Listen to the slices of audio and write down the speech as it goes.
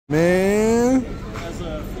Man. As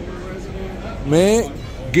a Florida resident. Man.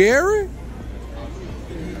 Gary?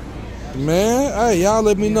 Man, hey, y'all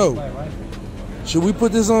let me know. Should we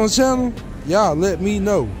put this on the channel? Y'all let me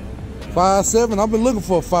know. 5'7", I've been looking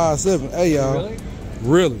for a 5'7". Hey, y'all.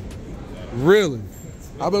 Really?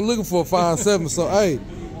 I've been looking for a 5'7", so hey,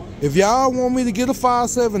 if y'all want me to get a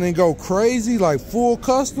 5'7" and go crazy, like full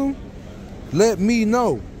custom, let me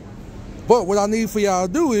know. But what I need for y'all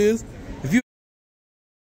to do is, if you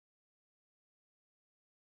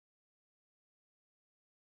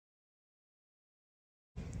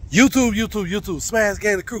YouTube, Smash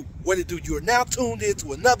Gang the Crew. What it do? You are now tuned in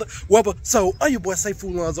to another Weber. So, I'm your boy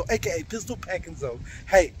Sayfoollonzo, aka Pistol Packing Zone.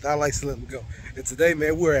 Hey, I like to let them go. And today,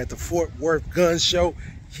 man, we're at the Fort Worth Gun Show.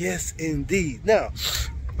 Yes, indeed. Now,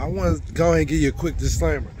 I want to go ahead and give you a quick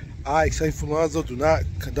disclaimer. I, Sayfoollonzo, do not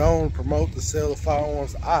condone, promote the sale of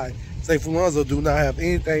firearms. I, Sayfoollonzo, do not have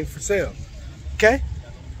anything for sale. Okay?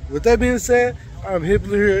 With that being said, I'm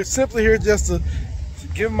simply here just to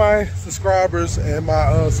give my subscribers and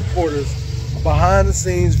my supporters a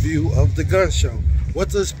behind-the-scenes view of the gun show, what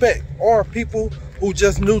to expect, or people who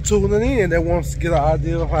just new tuning in that wants to get an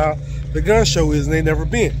idea of how the gun show is and they never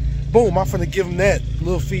been. Boom! I'm finna give them that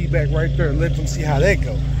little feedback right there and let them see how that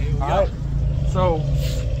go. All right. So,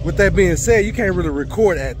 with that being said, you can't really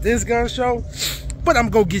record at this gun show, but I'm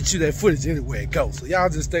gonna get you that footage anywhere it goes. So y'all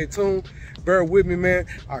just stay tuned. Bear with me, man.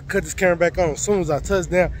 I'll cut this camera back on as soon as I touch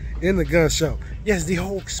down in the gun show. Yes, the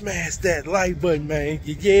whole smash that like button, man.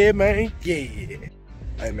 Yeah, man. Yeah.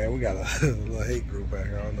 Hey, man, we got a little hate group back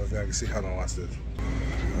here. I don't know if y'all can see. Hold on, watch this.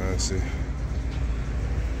 Let's see.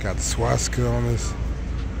 Got the swastika on this.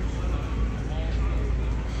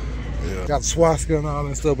 Yeah. Got the swastika and all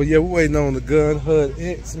that stuff. But yeah, we're waiting on the gun HUD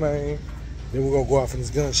X, man. Then we're gonna go off in this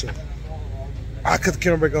gun show. I cut the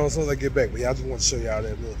camera back on as soon as I get back, but yeah, I just want to show y'all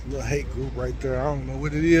that little hate group right there. I don't know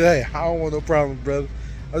what it is. Hey, I don't want no problem, brother.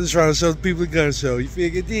 I'm just trying to show the people the gun show. You feel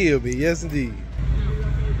good deal, man? Yes, indeed.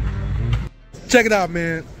 Check it out,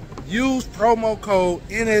 man. Use promo code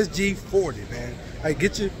NSG40, man. Hey,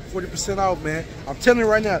 get you 40% off, man. I'm telling you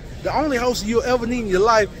right now, the only holster you'll ever need in your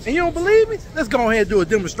life, and you don't believe me? Let's go ahead and do a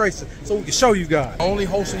demonstration so we can show you guys. The only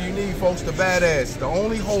holster you need, folks, the badass. The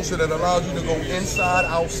only holster that allows you to go inside,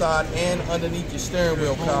 outside, and underneath your steering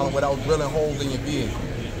wheel column without drilling holes in your vehicle.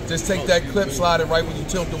 Just take that clip, slide it right when you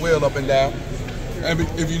tilt the wheel up and down. And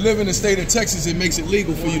if you live in the state of Texas, it makes it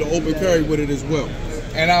legal for you to open carry with it as well.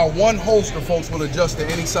 And our one holster, folks, will adjust to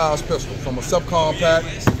any size pistol, from a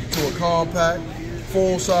subcompact to a compact,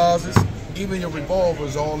 full sizes, even your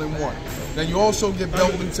revolvers all in one. Now you also get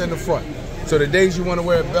belt loops in the front. So the days you want to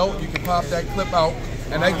wear a belt, you can pop that clip out,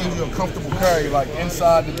 and that gives you a comfortable carry, like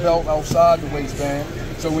inside the belt, outside the waistband.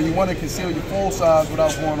 So when you want to conceal your full size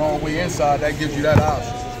without going all the way inside, that gives you that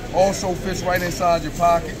option. Also fits right inside your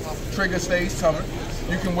pocket. Trigger stays covered.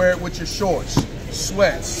 You can wear it with your shorts,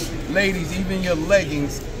 sweats, ladies, even your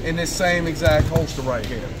leggings in this same exact holster right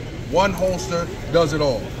here. One holster does it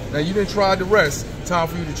all. Now you done tried the rest. Time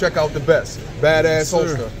for you to check out the best. Badass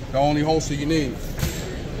holster. The only holster you need.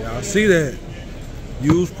 Y'all see that?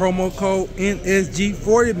 Use promo code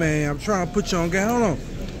NSG40, man. I'm trying to put you on game. Hold on.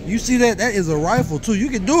 You see that? That is a rifle too. You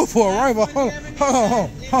can do it for a rifle. Hold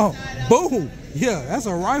on. Boom. Yeah, that's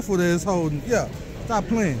a rifle that is holding. Yeah. Stop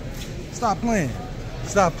playing. Stop playing.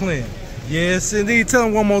 Stop playing. Yes, indeed. Tell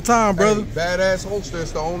him one more time, brother. Hey, badass holster.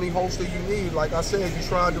 It's the only holster you need. Like I said, you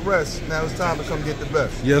tried the rest. Now it's time to come get the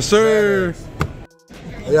best. Yes, sir.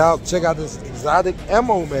 Y'all check out this exotic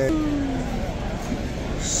ammo, man.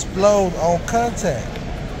 Explode on contact.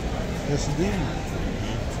 Yes, indeed.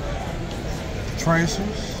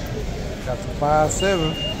 Tracers. Got the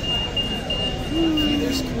 5.7.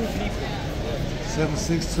 There's cool people.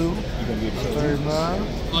 7.62. 39.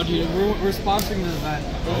 Oh, dude, we're sponsoring this event.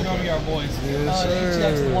 Those are going to be our boys. Yes, ATX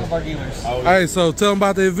sir. is one of our dealers. Hey, so tell them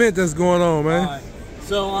about the event that's going on, man. All right.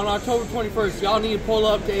 So on October 21st, y'all need to pull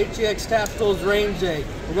up to ATX Tactical's Range Day.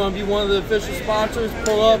 We're going to be one of the official sponsors.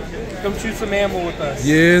 Pull up, come shoot some ammo with us.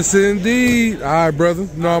 Yes, indeed. All right, brother.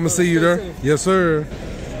 No, I'm going to see you there. Yes, sir.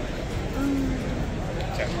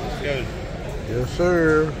 Yes,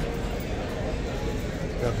 sir.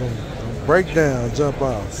 Got them breakdown jump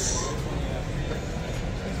offs.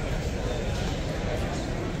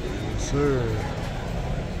 Yes, sir.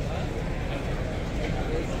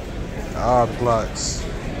 Ah, the Glocks.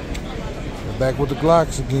 We're back with the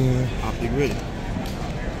Glocks again. Optic ready.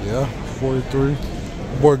 Yeah, 43.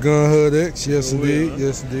 Boy, Gun HUD X. Yes, indeed.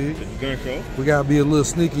 Yes, indeed. Gun show. We gotta be a little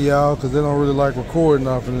sneaky, y'all, because they don't really like recording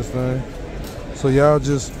off in this thing. So y'all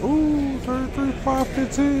just, ooh, 33,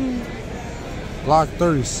 515. Glock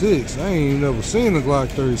 36. I ain't even never seen a Glock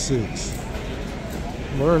 36.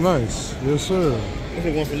 Very nice. Yes, sir. That's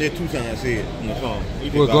the one from that Tucson said on the phone.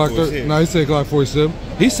 What, Glock 30? No, he said Glock 47.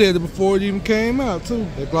 He said it before it even came out, too.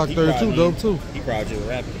 That Glock 32 dope, too. He probably just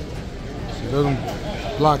rapping. See,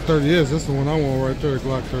 that Glock 30S. That's the one I want right there,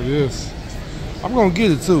 Glock 30S. I'm going to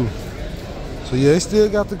get it, too. So, yeah, they still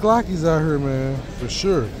got the Glockies out here, man. For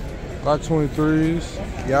sure. Glock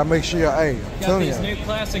 23s. Y'all make sure y'all, hey, I'm telling y'all. Got these new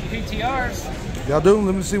classic PTRs. Y'all do?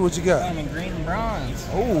 Let me see what you got. I'm in green and bronze.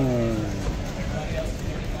 Oh.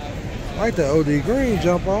 I like that OD green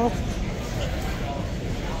jump off.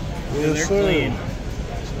 Yes, sir. Clean. I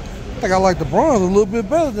think I like the bronze a little bit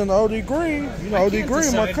better than the OD green. You know, OD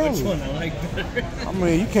green my color. Which one I like better. I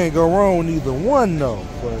mean, you can't go wrong with either one though.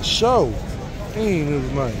 For sure. It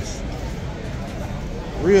was nice.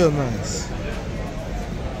 Real nice.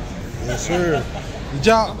 Yes, sir. Good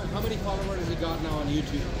job. How many followers has he got now on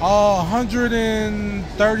YouTube?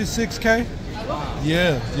 136K. Wow.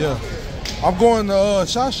 Yeah. I'm going to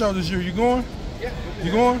SHOT Show this year. You going? Yeah.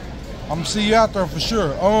 You going? I'm gonna see you out there for sure.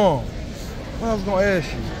 What I was gonna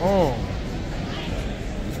ask you?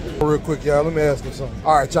 Real quick, y'all. Let me ask you something.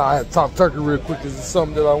 All right, y'all. I had to talk turkey real quick because it's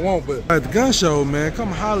something that I want. But at the gun show, man,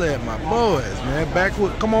 come holler at my boys, man.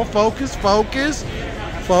 Backwood. Come on, focus.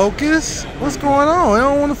 What's going on? I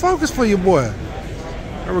don't want to focus for you, boy.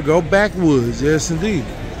 There we go. Backwoods. Yes, indeed.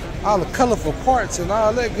 All the colorful parts and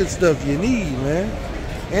all that good stuff you need, man.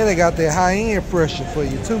 And they got that high-end pressure for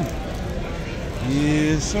you, too.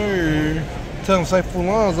 Yes, sir. Tell them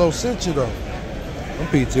Sayfoollonzo sent you, though. Them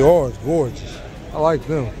PTRs gorgeous. I like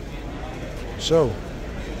them. Show.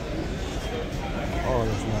 Oh,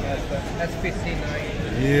 that's nice. That's 59.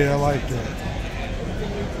 Yeah, I like that.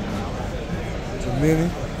 It's a mini.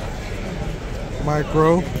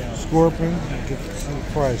 Micro. Scorpion. Get the same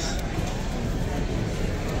price.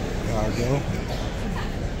 There we go.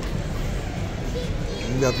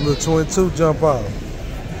 You got the little 22 jump out.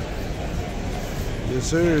 Yes,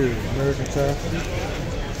 sir. American Tackle.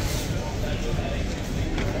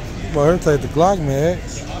 Well, here, take the Glock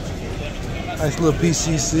Max. Nice little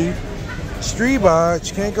PCC. Street bot.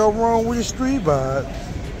 You can't go wrong with a street bot.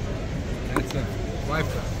 That's a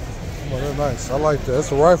rifle. Well, that's nice. I like that.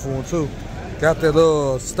 That's a rifle one, too. Got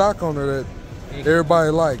that stock on there that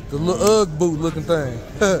everybody like. The little Ugg boot looking thing.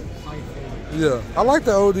 Yeah. I like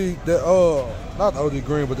the OD, not the OD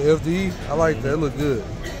green, but the FDE. I like that. It look good.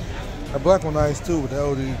 That black one nice too with the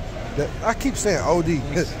OD. I keep saying OD.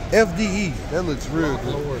 FDE. That looks real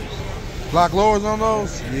good. Block lowers on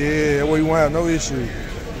those? Yeah, well, you won't have no issue.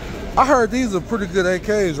 I heard these are pretty good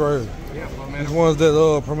AKs right here. Yeah, these ones that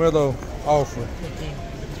Palmetto offer.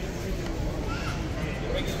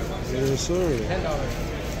 Yes, sir.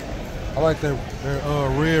 $10. I like that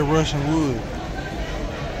red Russian wood.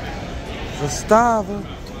 The Stava.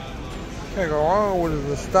 Can't go wrong with it.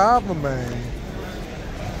 The Stava, man.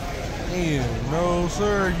 Yeah, no,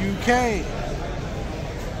 sir, you can't.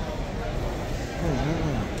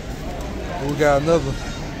 We got another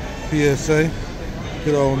PSA.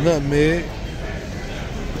 Good old nutmeg.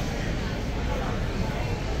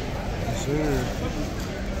 Yes, sir.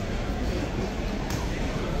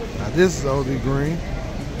 Now this is OD green.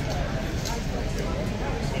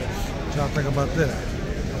 What y'all think about that?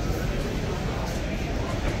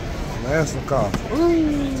 Last one cough.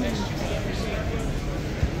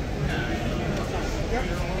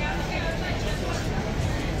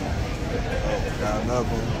 Got another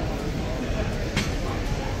one.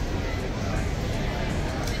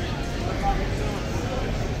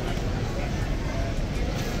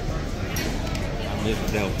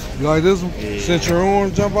 You like this one? Yeah. Since your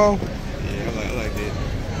orange jump off? Yeah, I like that.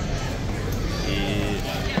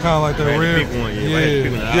 Yeah. Kind of like that red. Pick one,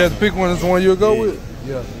 yeah. Yeah, the pick one is the one you'll go with?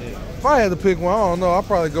 Yeah. If I had to pick one, I don't know. I'd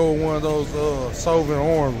probably go with one of those Solvent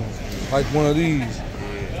orange ones. Like one of these.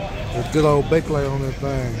 With good old bakelite on that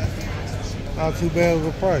thing. Not too bad of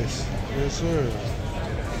a price. Yes, sir.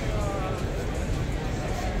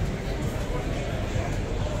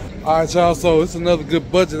 All right, y'all. So it's another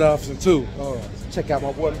good budget option too. Check out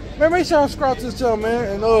my boy. Man, make sure y'all subscribe to this channel,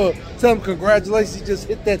 man, and tell him congratulations. He just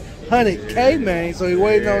hit that 100K, man. So he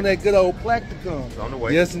waiting on that good old plaque to come. It's on the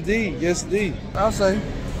way. Yes, indeed. Yes, indeed. I'll say,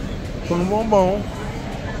 put them on bone.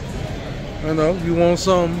 You know, you want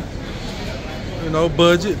something, you know,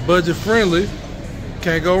 budget friendly.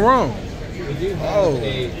 Can't go wrong. We do have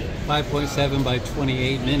a 5.7 by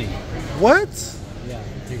 28 mini. What? Yeah,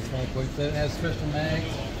 it's 5.7. Has special mags.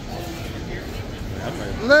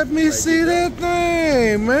 Let me see that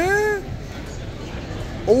thing, man.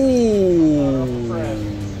 Oh,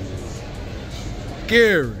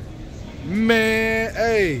 Gary, man,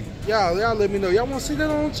 hey, y'all let me know. Y'all want to see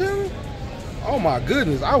that on the channel? Oh my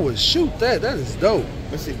goodness, I would shoot that. That is dope.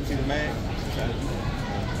 Let's see the mag.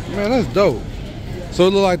 Man, that's dope. So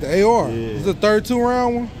it look like the AR. Yeah. It's the 32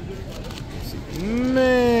 round one.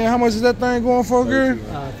 Man, how much is that thing going for, Gary?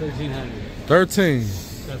 1300. 13.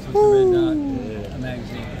 That's what the red dot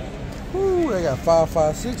magazine. Ooh, they got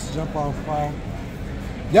 5.56 jump off 5.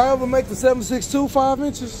 Y'all ever make the 7.62 5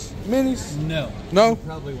 inches minis? No. No?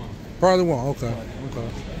 Probably won't. Probably won't. Okay. Okay.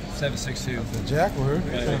 7.62. The Jack with her.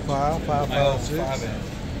 10.5, 5.56.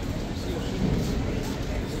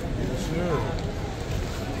 Yes, sir.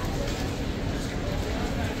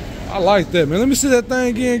 I like that, man. Let me see that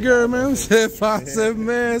thing again, girl, man. Let me see that 5.7,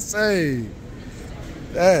 man. Say,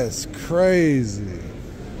 that's crazy.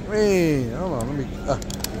 Man, hold on. Let me.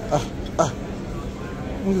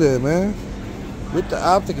 Look at that, man. With the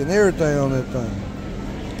optic and everything on that thing.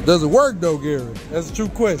 Does it work, though, Gary? That's a true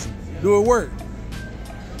question. Do it work?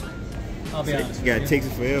 I'll be honest. You gotta take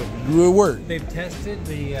it forever. Do it work? They've tested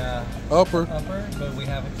the Upper. but we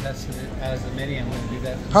haven't tested it as a mini. I'm going to do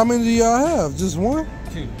that. How many do y'all have? Just one?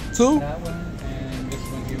 Two. Two? That one and this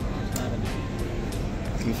one here, which is not a mini.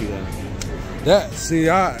 Let me see that. That, see,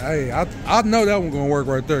 I know that one gonna work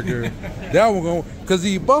right there, Gary. That one gonna, cause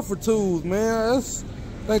the buffer tools, man, I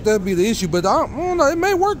think that'd be the issue. But I don't know, it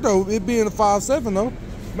may work though. It being a 5.7 though,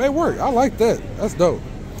 it may work. I like that. That's dope.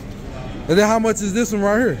 And then how much is this one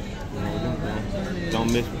right here?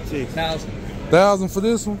 Don't miss with 6,000. 1,000 for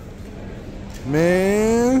this one,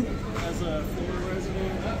 man.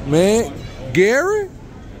 Man, Gary,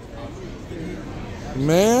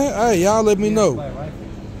 man, hey, y'all let me know.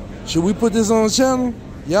 Should we put this on the channel?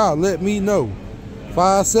 Y'all let me know.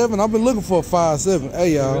 5.7. I've been looking for a 5.7.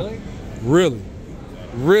 Hey, y'all. Really?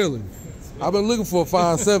 I've been looking for a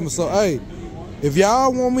 5.7. So, hey, if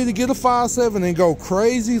y'all want me to get a 5.7 and go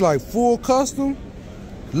crazy, like full custom,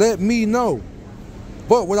 let me know.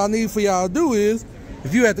 But what I need for y'all to do is,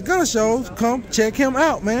 if you at the gun shows, come check him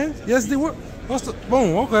out, man. Yes, they were. What's the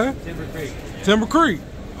boom? Okay. Timber Creek.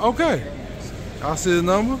 Okay. I see the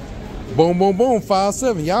number. Boom, boom, boom,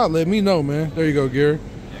 5.7. Y'all let me know, man. There you go, Gary.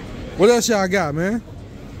 What else y'all got, man?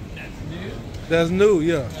 That's new,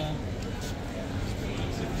 yeah.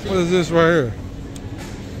 What is this right here?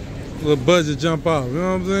 Little budget jump out, you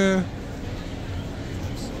know what I'm saying?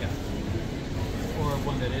 Or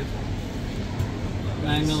one that is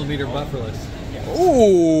 9mm bufferless.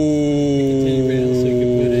 Ooh,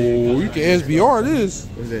 you can SBR this.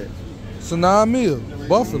 What's that? It's a 9mm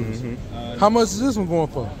bufferless. How much is this one going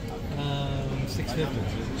for?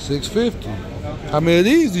 650. 650. How many of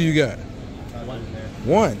these do you got?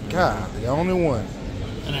 One. God, the only one.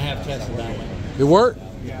 And I have tested that one. It worked?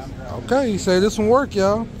 Okay, you say this one work,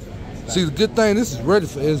 y'all. See, the good thing, this is ready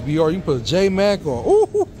for SBR. You can put a J-Mac or,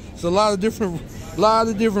 ooh, it's a lot of different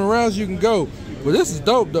routes you can go. But this is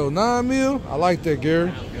dope, though. 9mm, I like that,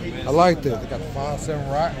 Gary. I like that. They got the 5.7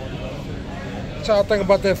 right. What y'all think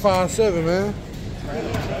about that 5.7, man?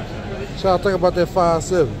 What y'all think about that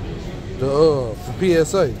 5.7? The for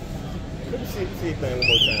PSA. Let me see the thing one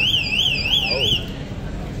more time.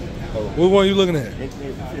 What one you looking at? Let's see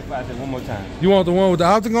 5.7 one more time. You want the one with the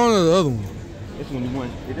octagon or the other one? This one,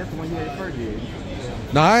 that's the one you had first,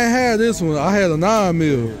 yeah. No, I ain't had this one. I had a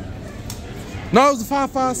 9mm. No, it was a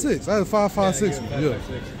 5.56. I had a 5.56 one. Yeah.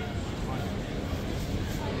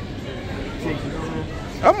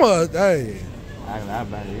 Hey.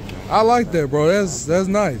 I like that, bro. That's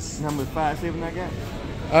nice. How much 5.7 I got?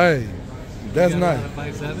 Hey, that's nice.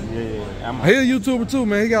 5.7? Yeah. He a YouTuber too,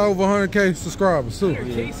 man. He got over 100K subscribers too.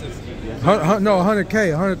 100 cases? No,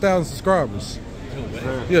 100K, 100,000 subscribers.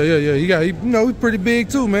 Yeah. He he's pretty big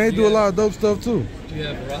too, man. He do a lot of dope stuff too. Do you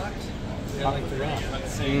have rocks? Yeah, I like the rock.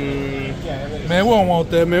 Man, we don't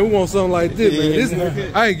want that, man. We want something like this,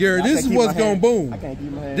 man. Hey, Gary, this is what's gonna boom.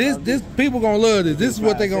 This people gonna love this. This is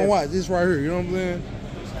what they gonna watch. This right here. You know what I'm saying?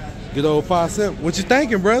 Good old 5.7. What you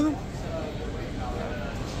thinking, brother?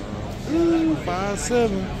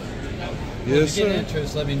 5.7. Yes, If you get sir.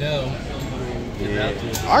 interest, let me know.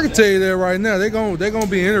 I can tell you that right now. They're gonna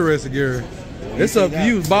be interested, Gary. It's up to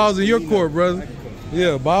you. Balls in your court, brother.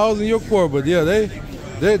 Yeah, balls in your court. But yeah,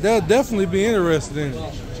 they'll definitely be interested in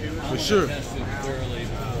it for sure.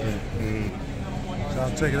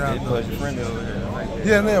 I'll check it out. Budget friendly over there. I like that.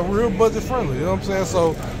 Yeah, they're real budget friendly. You know what I'm saying?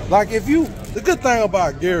 So, like, the good thing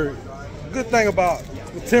about Gary, the good thing about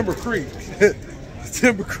the Timber Creek,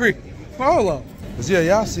 Timber Creek. Hold on. Cause yeah,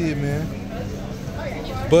 y'all see it, man.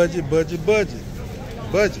 Budget.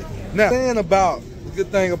 Now, saying about the good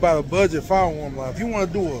thing about a budget firearm line, if you want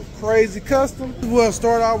to do a crazy custom, we'll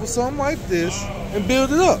start out with something like this and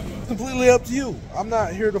build it up. It's completely up to you. I'm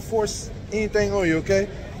not here to force anything on you, okay?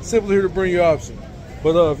 Simply here to bring you options.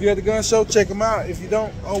 But if you're at the gun show, check them out. If you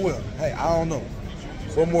don't, oh well. Hey, I don't know.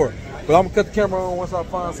 One more. But I'm gonna cut the camera on once I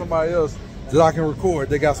find somebody else that I can record.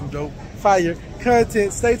 They got some dope fire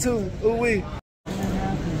content. Stay tuned. Ooh-wee.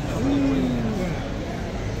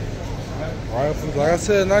 Rifles, like I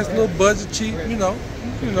said, nice little budget, cheap, you know,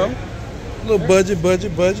 little budget.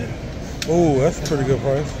 Oh, that's a pretty good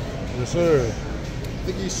price. Yes, sir. I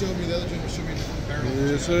think he showed me the other gentleman showed me the barrel.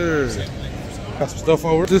 Yes, sir. Got some stuff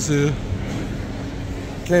over. This is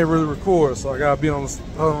can't really record, so I gotta be on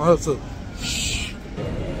the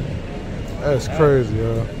That's crazy,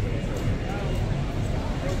 y'all.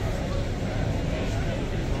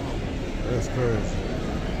 That's crazy.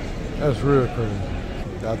 That's real crazy.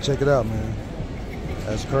 Gotta check it out, man.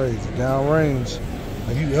 That's crazy. Downrange.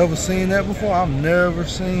 Have you ever seen that before? I've never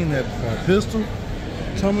seen that before. Pistol,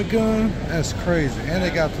 atomic gun. That's crazy. And they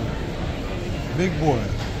got the big boy.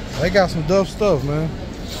 They got some dope stuff, man.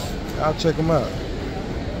 I'll check them out.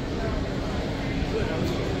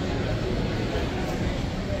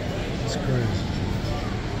 It's crazy.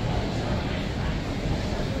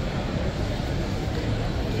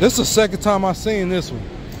 This is the second time I've seen this one.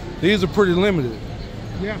 These are pretty limited.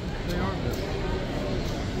 Yeah, they are.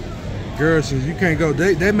 Girl says you can't go.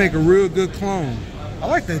 They make a real good clone. I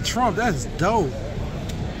like that Trump. That's dope.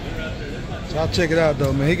 So I'll check it out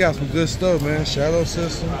though, man. He got some good stuff, man. Shadow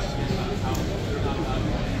systems.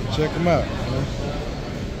 Check him out, man.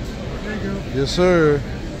 There you go. Yes, sir.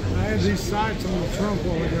 I had these sights on the Trump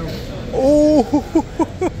while ago. Oh,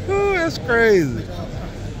 that's crazy.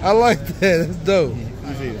 I like that. That's dope.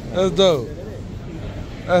 That's dope.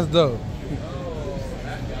 That's dope.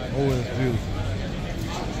 Oh, that's beautiful.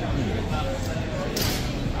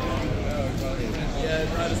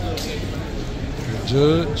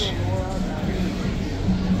 Judge.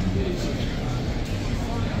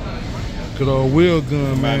 Good old wheel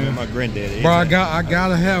gun, man. My granddaddy. Bro, I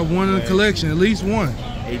gotta have one in the collection, at least one.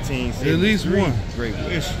 1873. At least one. Great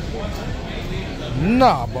wish.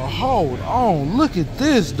 Nah, but hold on. Look at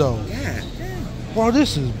this, though. Yeah. Bro,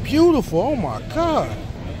 this is beautiful. Oh, my God.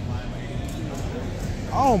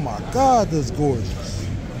 Oh, my God, that's gorgeous.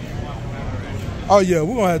 Oh, yeah,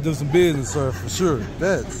 we're going to have to do some business, sir, for sure.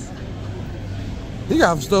 He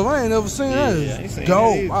got some stuff I ain't never seen. That is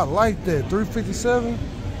dope. I like that. 357?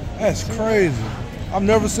 That's crazy. I've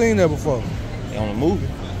never seen that before. On a movie.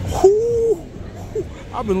 Whoo!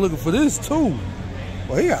 I've been looking for this, too.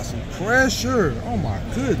 Well, he got some pressure. Oh, my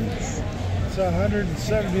goodness. It's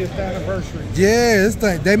 170th anniversary. Yeah, this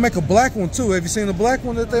thing. They make a black one, too. Have you seen the black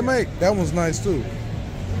one that they make? That one's nice, too.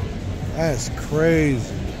 That's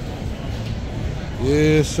crazy.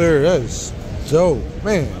 Yes, sir. That's dope.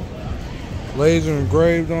 Man. Laser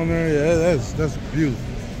engraved on there. Yeah, that's beautiful.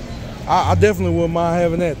 I definitely wouldn't mind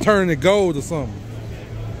having that. Turning it gold or something.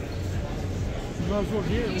 You might as well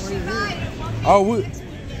get it while you're here.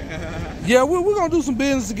 Oh, yeah, we're going to do some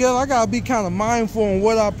business together. I got to be kind of mindful on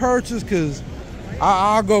what I purchase because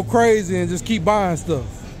I'll go crazy and just keep buying stuff.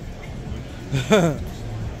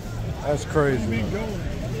 That's crazy.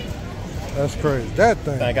 That's crazy. That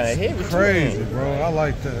thing is crazy, bro. I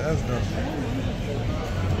like that. That's dope.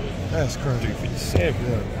 That's crazy.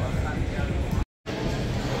 357.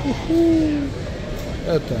 Yeah.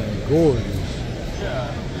 That thing gorgeous.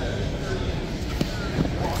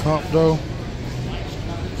 Comp though.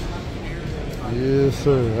 Yes,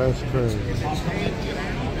 sir. That's crazy.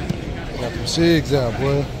 Got them SIGs out,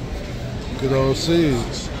 boy. Good old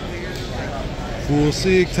SIGs. Full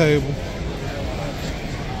SIG table.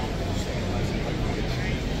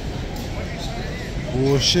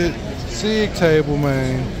 Bullshit SIG table,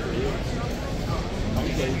 man.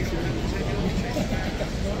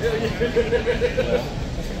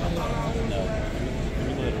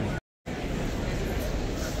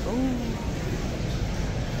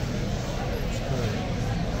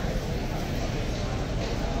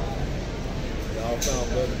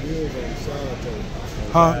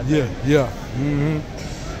 Huh? Yeah, yeah.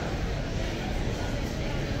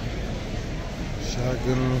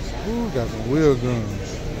 Shotguns. Ooh, got some wheel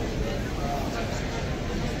guns.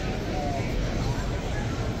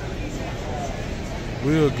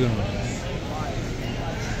 Wheel guns.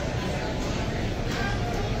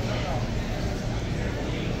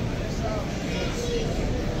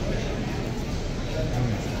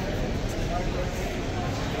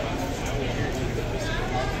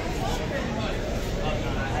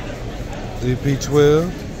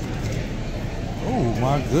 DP12. Oh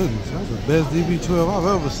my goodness, that's the best DP12 I've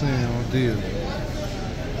ever seen on deal.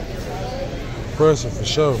 Pressure for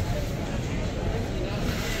sure.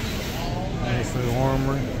 NSG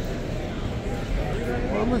Armory.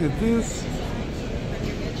 Well, look at this.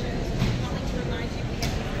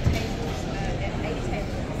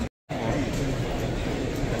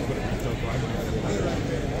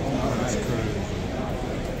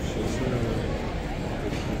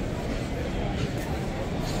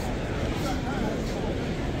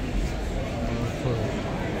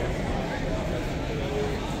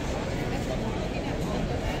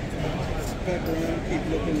 back around, keep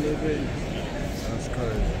looking a little bit. That's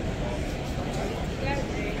crazy.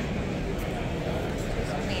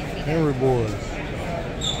 Henry boys.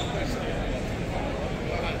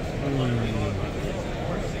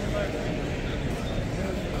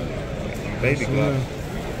 Baby Glock.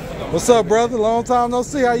 What's up, brother? Long time no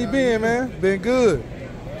see. How you been, man? Been good.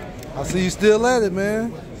 I see you still at it,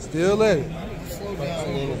 man. Still at it. Slow down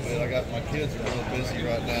a little bit. I got my kids are real busy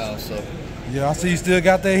right now, so. Yeah, I see you still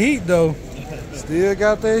got that heat, though. Still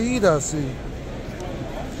got that heat, I see.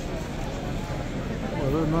 Oh,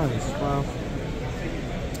 that's nice. Wow.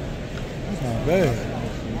 That's not bad.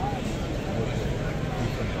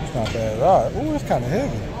 It's not bad at all. Ooh, it's kind of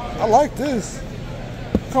heavy. I like this.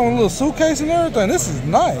 Come with a little suitcase and everything. This is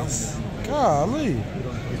nice. Golly.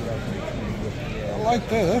 I like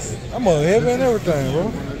that. I'm heavy and everything,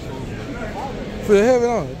 bro. Feel heavy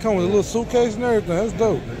on it. Come with a little suitcase and everything. That's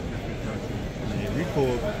dope. Yeah,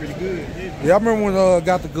 recoil pretty good. Yeah, I remember when I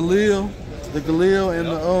got the Galil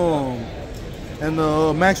and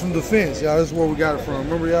the Maximum Defense. Y'all, this is where we got it from.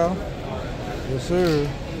 Remember, y'all? Yes, sir.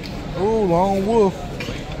 Ooh, Lone Wolf.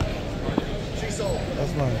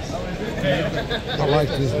 That's nice. I like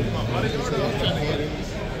this one.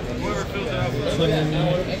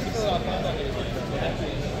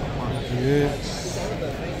 Yes.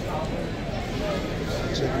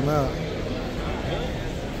 Check them out.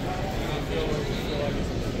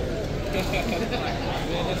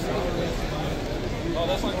 Oh,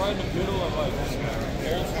 that's like right in the middle of like old school,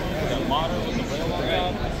 that modern with the rail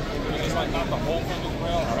on top. It's like not the whole thing is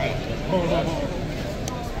rail. Right.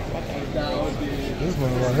 This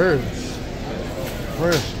one right here is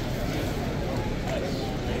fresh.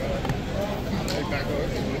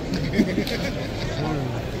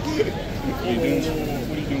 What are you doing?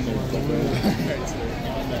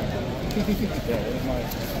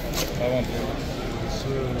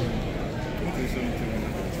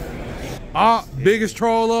 Biggest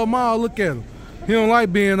troll of them all. Look at him. He don't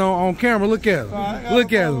like being on camera. Look at him.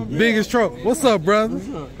 Look at him. Biggest troll. What's up, brother?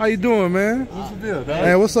 How you doing, man? What's the deal, dog?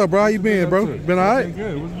 Hey, what's up, bro? How you been, bro? Been all right?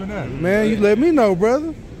 Good. What's been that? Man, you let me know,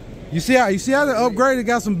 brother. You see how they upgraded,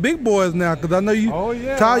 got some big boys now, because I know you,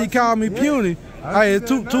 you called me puny. Hey,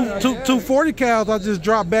 two 40 cals I just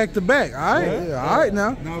dropped back to back. All right, all right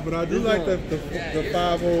now. No, but I do like the 50,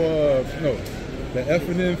 the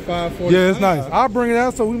F&N 540. Yeah, it's nice. I'll bring it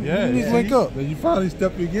out so we need to link up. You finally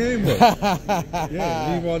step your game up.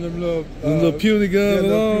 Yeah, leave all them little puny guns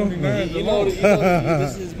alone. You know,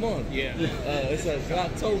 this is month. Yeah. It's a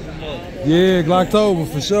Glocktober month. Yeah, Glocktober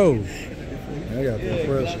for sure. I got the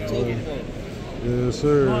pressure. Yes,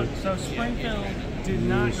 sir. So Springfield did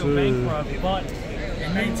not go bankrupt, but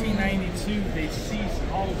in 1992 they ceased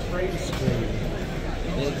all trading.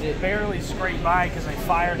 They barely scraped by because they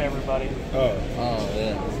fired everybody. Oh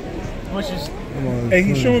yeah. Which is hey,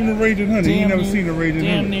 he showed him the Raging Honey. He never seen the Raging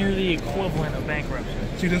Honey. Damn near the equivalent of bankruptcy.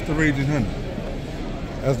 See, that's the Raging Honey.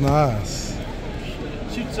 That's nice.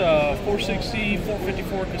 Shoots a 460,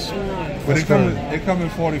 454 Kasur. But they come in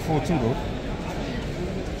 44 too, though.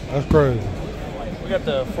 That's crazy. We got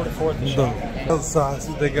the 44 at the shop. Other side,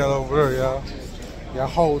 see what they got over there, y'all. Y'all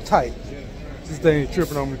hold tight. This thing ain't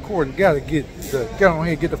tripping on recording. Gotta get on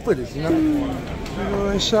here and get the footage, you know?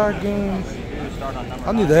 Boy, shotguns.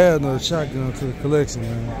 I need to add another shotgun to the collection,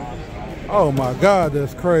 man. Oh my God,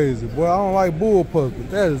 that's crazy. Boy, I don't like bullpup, but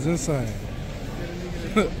that is insane.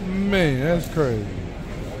 Man, that's crazy.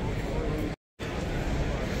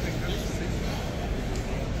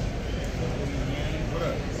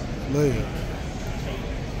 Later.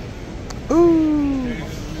 Ooh.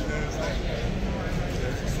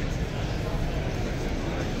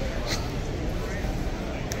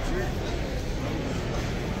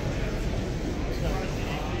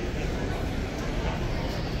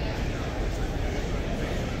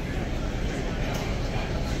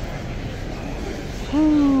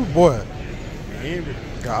 Ooh, boy.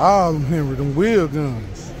 Got all them Henry, them wheel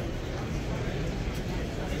guns.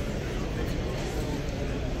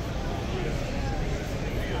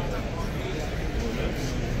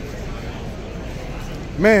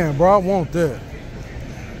 Man, bro, I want that.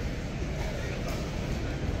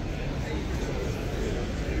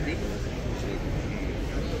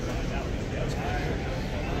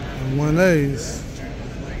 And one of these.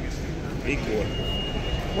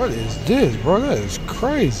 What is this, bro? That is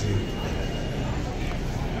crazy.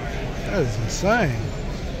 That is insane.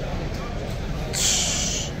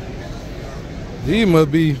 These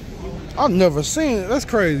must be. I've never seen it. That's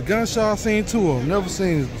crazy. Gunshow, I've seen two of them. Never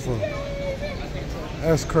seen this before.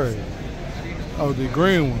 That's crazy. Oh, the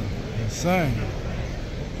green one. Insane.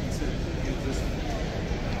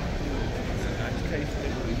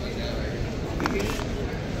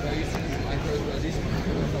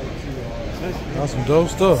 Got some dope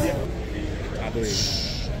stuff. I believe.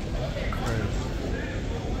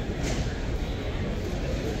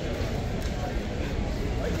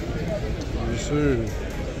 Yes, sir.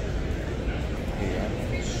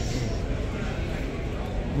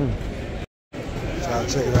 Try to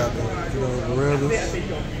check it out though. You know, the Gorillas.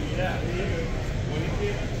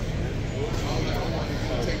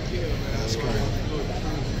 That's great.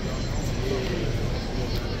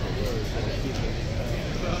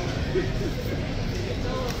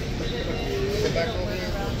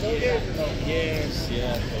 Yes,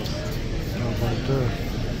 yeah. Stuff right there.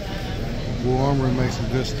 War Armory makes some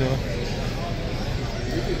good stuff.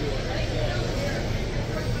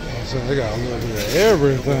 So they got a little bit of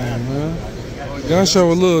everything, man. Gun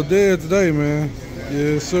show a little dead today, man.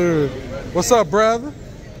 Yes, sir. What's up, brother?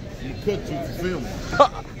 You cooked you for filming.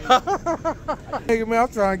 Nigga, man, I'm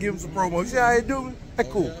trying to give him some promo. See how they do me? Hey,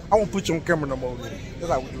 cool. I won't put you on camera no more. Man.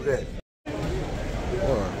 That's how we do that.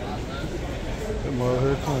 All right. That mother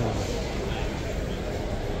here clean.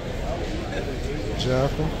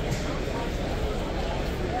 Jackal.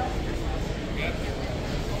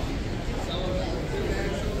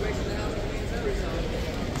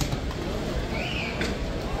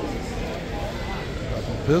 Got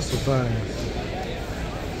some pistol things.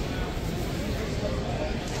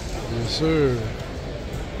 Yes, sir.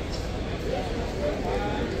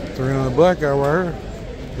 300 blackout right here.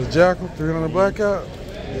 The Jackal, 300 blackout.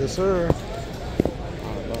 Yes, sir.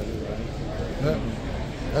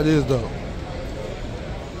 That is dope.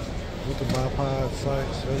 With the bipod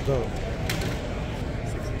sights, that's dope.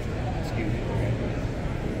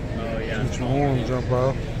 Oh, yeah. Get your horn jump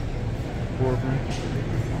out.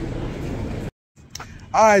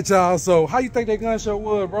 Alright, y'all. So, how you think that gun show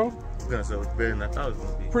was, bro? Gun show was better than I thought it was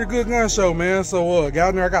gonna be. Pretty good gun show, man. So, got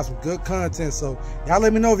in there, I got some good content. So, y'all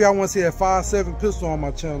let me know if y'all want to see that 5.7 pistol on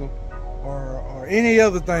my channel, or any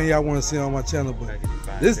other thing y'all want to see on my channel. But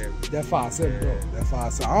this, that 5.7, bro. That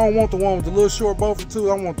 5.7. I don't want the one with the little short buffer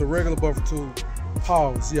tool. I want the regular buffer tool.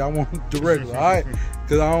 Pause. Yeah, I want the regular, all right?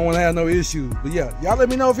 Because I don't want to have no issues. But yeah, y'all let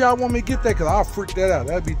me know if y'all want me to get that, because I'll freak that out.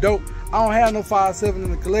 That'd be dope. I don't have no 5.7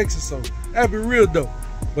 in the collection, so that'd be real dope.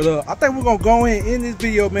 But I think we're going to go in this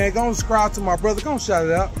video, man. Go and subscribe to my brother. Go and shout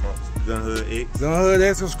it out. Gun Hood X. Gun Hood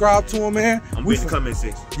X, subscribe to him, man. I'm in the comment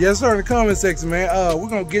section. Yes, sir, in the comment section, man. We're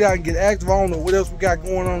going to get out and get active. I don't know what else we got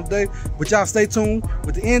going on today. But y'all stay tuned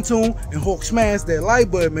with the end tune and hook smash that like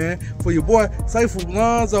button, man. For your boy,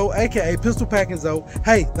 Sayfoollonzo, a.k.a. Pistol Packing Zo.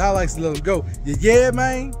 Hey, I likes to let him go. Yeah,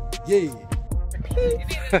 man. Yeah.